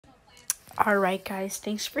Alright guys,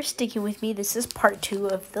 thanks for sticking with me. This is part 2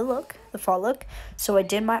 of the fall look. So I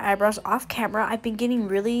did my eyebrows off camera. I've been getting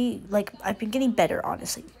I've been getting better,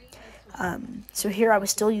 honestly. So here I was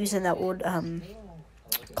still using that old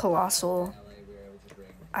Colossal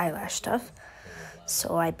eyelash stuff.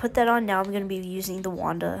 So I put that on. Now I'm going to be using the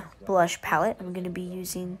Wanda blush palette. I'm going to be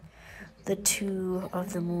using the two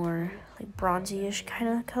of the more like bronzy-ish kind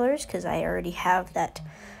of colors because I already have that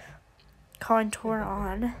contour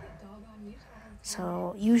on.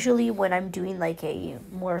 So usually when I'm doing like a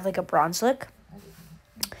more like a bronze look,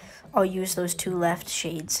 I'll use those two left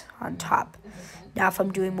shades on top. Now if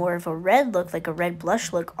I'm doing more of a red look, like a red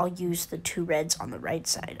blush look, I'll use the two reds on the right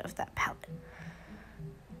side of that palette.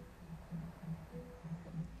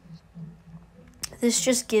 This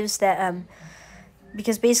just gives that,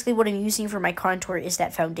 because basically what I'm using for my contour is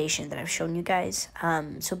that foundation that I've shown you guys.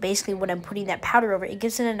 So basically when I'm putting that powder over it,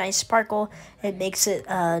 gives it a nice sparkle. It makes it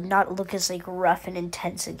not look as like rough and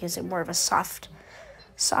intense. It gives it more of a soft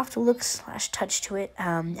look / touch to it.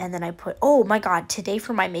 And then I put, oh my god, today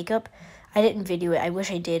for my makeup, I didn't video it. I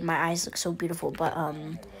wish I did. My eyes look so beautiful, but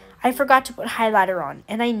I forgot to put highlighter on,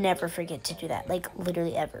 and I never forget to do that, like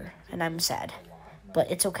literally ever, and I'm sad. But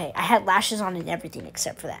it's okay. I had lashes on and everything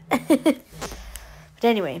except for that. But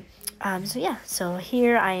anyway, so yeah, so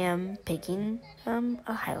here I am picking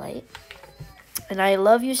a highlight. And I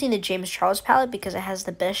love using the James Charles palette because it has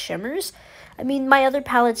the best shimmers. I mean, my other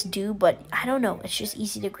palettes do, but I don't know. It's just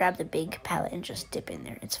easy to grab the big palette and just dip in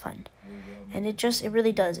there. It's fun. And it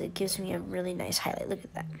really does. It gives me a really nice highlight. Look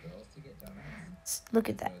at that. Look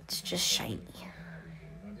at that. It's just shiny.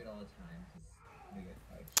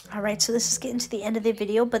 Alright, so this is getting to the end of the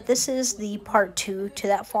video, but this is the part 2 to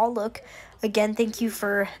that fall look. Again, thank you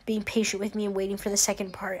for being patient with me and waiting for the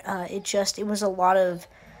second part. It was a lot of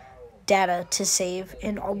data to save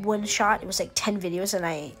in one shot. It was like 10 videos, and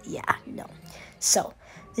no. So,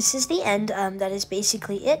 this is the end. That is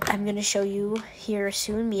basically it. I'm going to show you here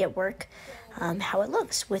soon, me at work, how it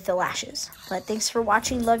looks with the lashes. But thanks for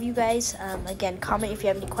watching. Love you guys. Again, comment if you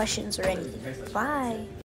have any questions or anything. Bye.